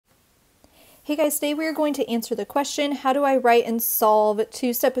Hey guys, today we are going to answer the question, how do I write and solve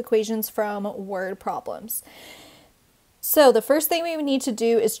two-step equations from word problems? So the first thing we would need to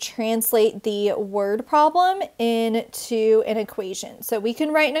do is translate the word problem into an equation. So we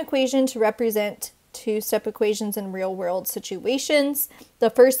can write an equation to represent two-step equations in real-world situations. The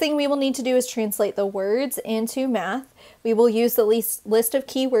first thing we will need to do is translate the words into math. We will use the list of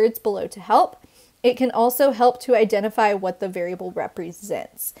keywords below to help. It can also help to identify what the variable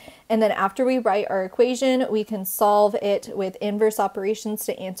represents. And then after we write our equation, we can solve it with inverse operations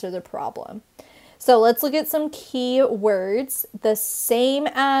to answer the problem. So let's look at some key words. The same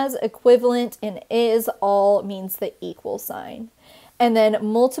as, equivalent, and is all means the equal sign. And then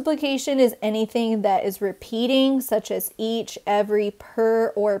multiplication is anything that is repeating, such as each, every, per,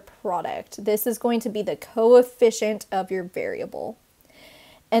 or product. This is going to be the coefficient of your variable.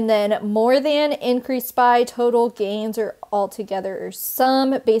 And then more than, increased by, total, gains, or altogether, or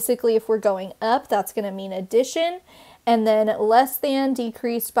sum. Basically, if we're going up, that's going to mean addition. And then less than,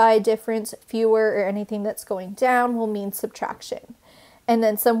 decreased by, difference, fewer, or anything that's going down will mean subtraction. And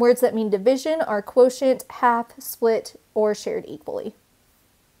then some words that mean division are quotient, half, split, or shared equally.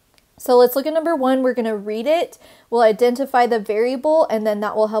 So let's look at number one. We're going to read it. We'll identify the variable, and then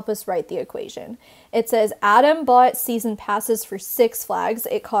that will help us write the equation. It says, Adam bought season passes for 6 Flags.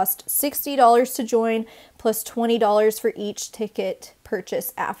 It cost $60 to join, plus $20 for each ticket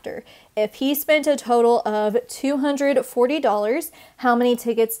purchase after. If he spent a total of $240, how many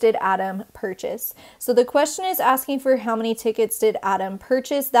tickets did Adam purchase? So the question is asking for how many tickets did Adam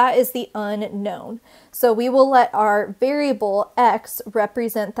purchase. That is the unknown. So we will let our variable x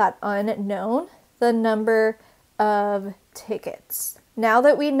represent that unknown, the number of tickets. Now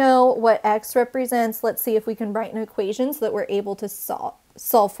that we know what x represents, let's see if we can write an equation so that we're able to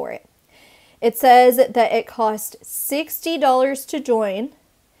solve for it. It says that it cost $60 to join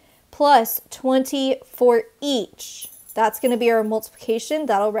plus $20 for each. That's going to be our multiplication.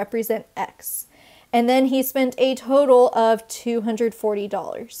 That'll represent x. And then he spent a total of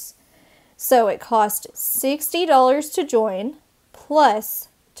 $240. So it cost $60 to join plus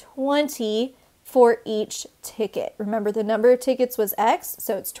 $20 for each ticket. Remember, the number of tickets was x,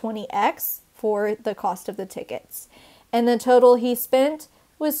 so it's 20x for the cost of the tickets. And the total he spent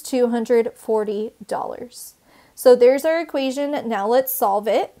was $240. So there's our equation. Now let's solve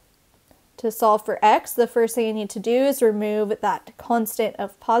it. To solve for x, the first thing I need to do is remove that constant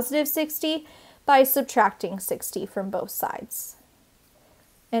of positive 60 by subtracting 60 from both sides.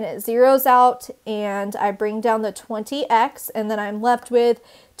 And it zeroes out, and I bring down the 20x, and then I'm left with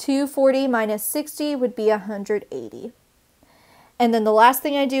 240 minus 60 would be 180. And then the last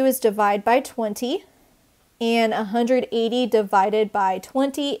thing I do is divide by 20. And 180 divided by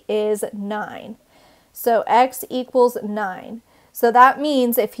 20 is 9. So x equals 9. So that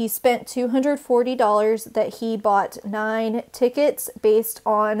means if he spent $240 that he bought 9 tickets based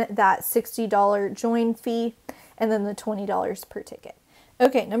on that $60 join fee and then the $20 per ticket.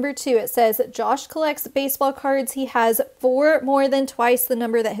 Okay, number 2, it says Josh collects baseball cards. He has 4 more than twice the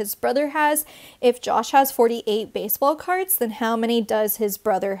number that his brother has. If Josh has 48 baseball cards, then how many does his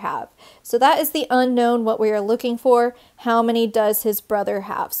brother have? So that is the unknown, what we are looking for. How many does his brother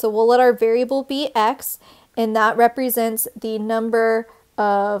have? So we'll let our variable be x, and that represents the number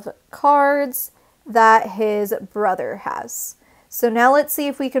of cards that his brother has. So now let's see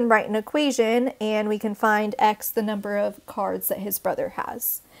if we can write an equation and we can find x, the number of cards that his brother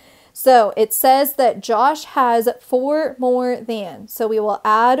has. So it says that Josh has 4 more than. So we will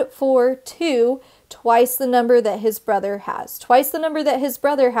add 4 to twice the number that his brother has. Twice the number that his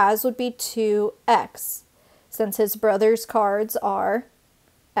brother has would be 2x, since his brother's cards are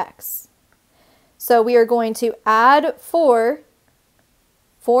x. So we are going to add 4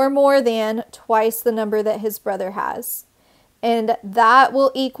 more than twice the number that his brother has. And that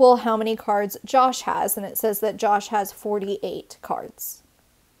will equal how many cards Josh has. And it says that Josh has 48 cards.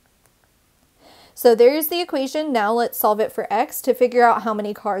 So there's the equation. Now let's solve it for x to figure out how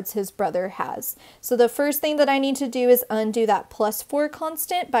many cards his brother has. So the first thing that I need to do is undo that plus 4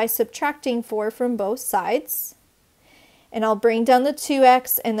 constant by subtracting 4 from both sides. And I'll bring down the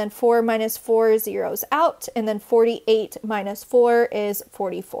 2x, and then 4 minus 4 zeroes out. And then 48 minus 4 is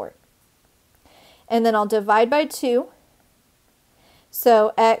 44. And then I'll divide by 2.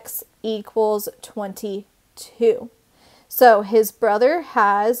 So x equals 22. So his brother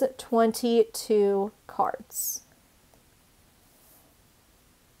has 22 cards.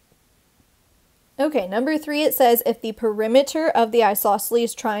 Okay, number 3, it says if the perimeter of the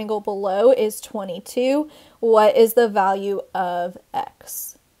isosceles triangle below is 22, what is the value of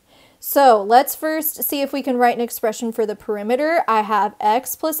x? So let's first see if we can write an expression for the perimeter. I have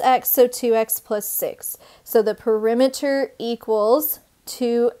x plus x, so 2x plus 6. So the perimeter equals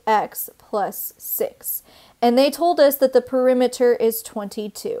 2x plus 6. And they told us that the perimeter is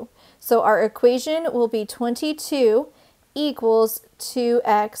 22. So our equation will be 22 equals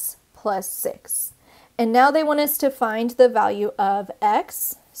 2x plus 6. And now they want us to find the value of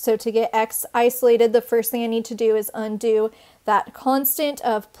x. So to get x isolated, the first thing I need to do is undo that constant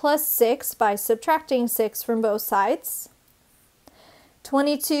of plus 6 by subtracting 6 from both sides.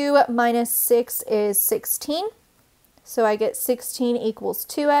 22 minus 6 is 16. So I get 16 equals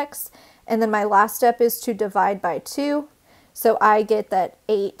 2x. And then my last step is to divide by 2. So I get that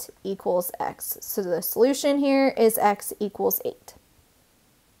 8 equals x. So the solution here is x equals 8.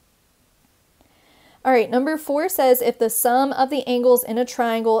 All right, number 4 says if the sum of the angles in a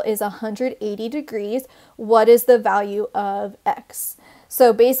triangle is 180 degrees, what is the value of x?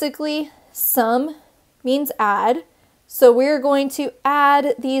 So basically, sum means add. So we're going to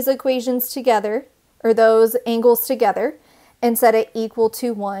add these equations together, or those angles together, and set it equal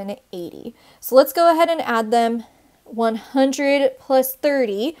to 180. So let's go ahead and add them. 100 plus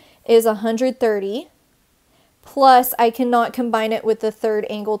 30 is 130. Plus, I cannot combine it with the third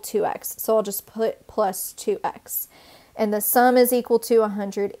angle 2x, so I'll just put plus 2x. And the sum is equal to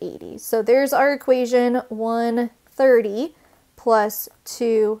 180. So there's our equation, 130 plus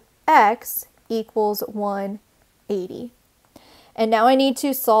 2x equals 180. And now I need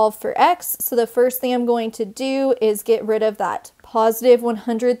to solve for x, so the first thing I'm going to do is get rid of that positive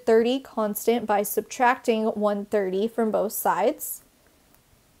 130 constant by subtracting 130 from both sides.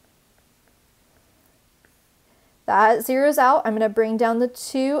 That zeroes out. I'm going to bring down the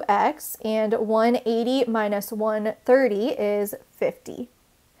 2x, and 180 minus 130 is 50.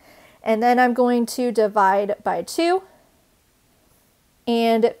 And then I'm going to divide by 2,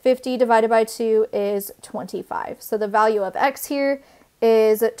 and 50 divided by 2 is 25. So the value of x here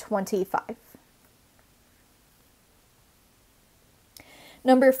is 25.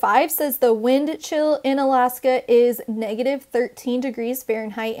 Number 5 says the wind chill in Alaska is negative 13 degrees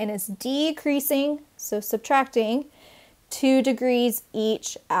Fahrenheit and is decreasing, so subtracting, 2 degrees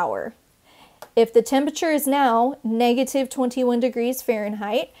each hour. If the temperature is now negative 21 degrees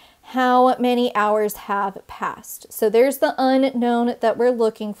Fahrenheit, how many hours have passed? So there's the unknown that we're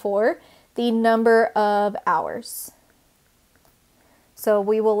looking for, the number of hours. So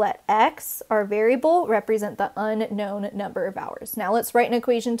we will let x, our variable, represent the unknown number of hours. Now let's write an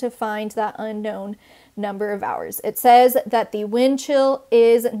equation to find that unknown number of hours. It says that the wind chill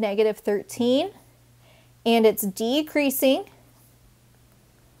is negative 13 and it's decreasing.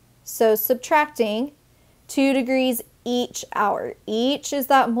 So subtracting 2 degrees each hour. Each is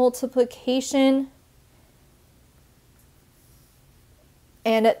that multiplication.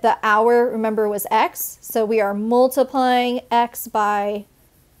 And the hour, remember, was x. So we are multiplying x by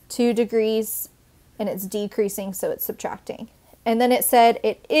 2 degrees, and it's decreasing, so it's subtracting. And then it said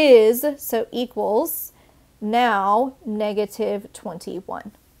it is, so equals, now negative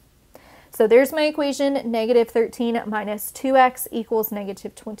 21. So there's my equation, negative 13 minus 2x equals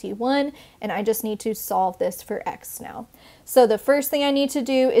negative 21, and I just need to solve this for x now. So the first thing I need to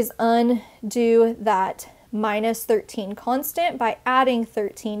do is undo that minus 13 constant by adding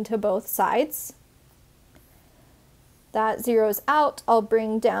 13 to both sides. That zeroes out. I'll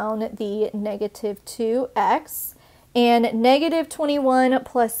bring down the negative 2x. And negative 21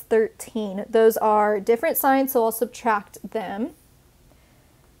 plus 13, those are different signs, so I'll subtract them.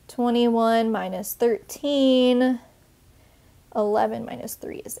 21 minus 13, 11 minus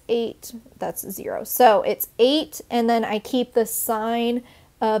 3 is 8, that's 0. So it's 8, and then I keep the sign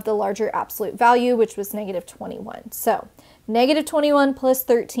of the larger absolute value, which was negative 21. So negative 21 plus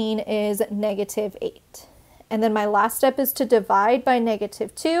 13 is negative 8. And then my last step is to divide by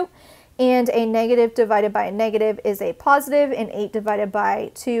negative 2, and a negative divided by a negative is a positive, and 8 divided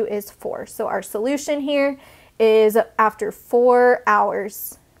by 2 is 4. So our solution here is after 4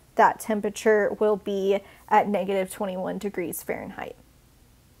 hours, that temperature will be at negative 21 degrees Fahrenheit.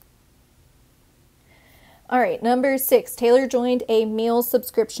 All right, number 6, Taylor joined a meal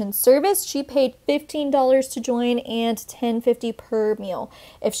subscription service. She paid $15 to join and $10.50 per meal.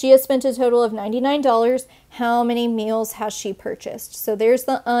 If she has spent a total of $99, how many meals has she purchased? So there's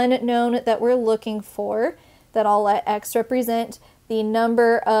the unknown that we're looking for, that I'll let X represent the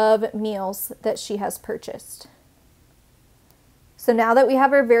number of meals that she has purchased. So now that we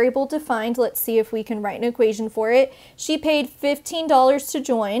have our variable defined, let's see if we can write an equation for it. She paid $15 to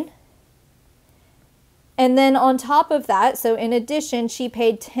join. And then on top of that, so in addition, she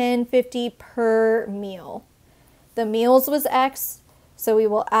paid $10.50 per meal. The meals was X, So we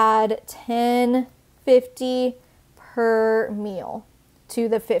will add $10.50 per meal to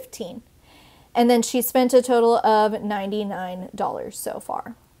the 15. And then she spent a total of $99 so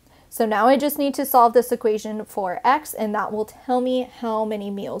far. So now I just need to solve this equation for x, and that will tell me how many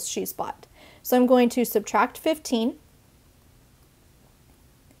meals she's bought. So I'm going to subtract 15.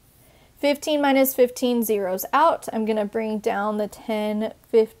 15 minus 15 zeros out. I'm going to bring down the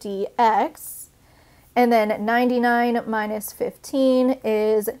 1050x. And then 99 minus 15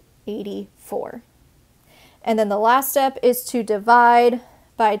 is 84. And then the last step is to divide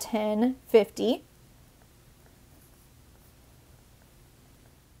by 1050.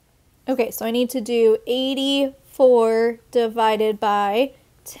 Okay, so I need to do 84 divided by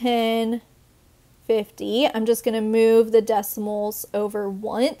 1050. I'm just going to move the decimals over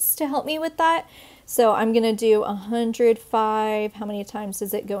once to help me with that. So I'm going to do 105. How many times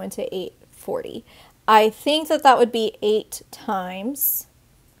does it go into 840? I think that would be 8 times.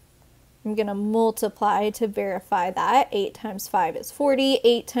 I'm going to multiply to verify that. 8 times 5 is 40.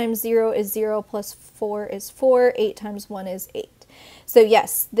 8 times 0 is 0 plus 4 is 4. 8 times 1 is 8. So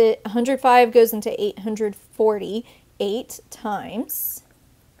yes, the 105 goes into 840 8 times.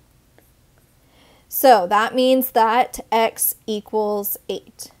 So that means that x equals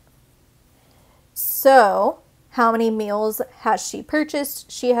 8. So how many meals has she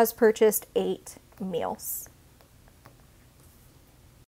purchased? She has purchased 8 meals.